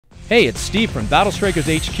Hey, it's Steve from Battle Strikers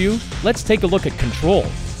HQ. Let's take a look at control.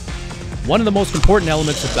 One of the most important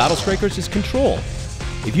elements of Battle Strikers is control.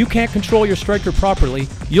 If you can't control your striker properly,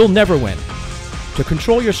 you'll never win. To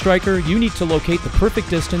control your striker, you need to locate the perfect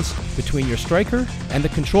distance between your striker and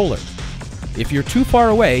the controller. If you're too far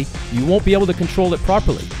away, you won't be able to control it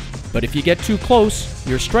properly. But if you get too close,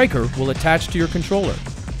 your striker will attach to your controller.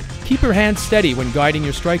 Keep your hand steady when guiding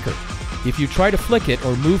your striker. If you try to flick it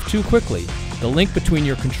or move too quickly, the link between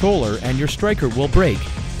your controller and your striker will break,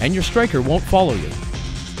 and your striker won't follow you.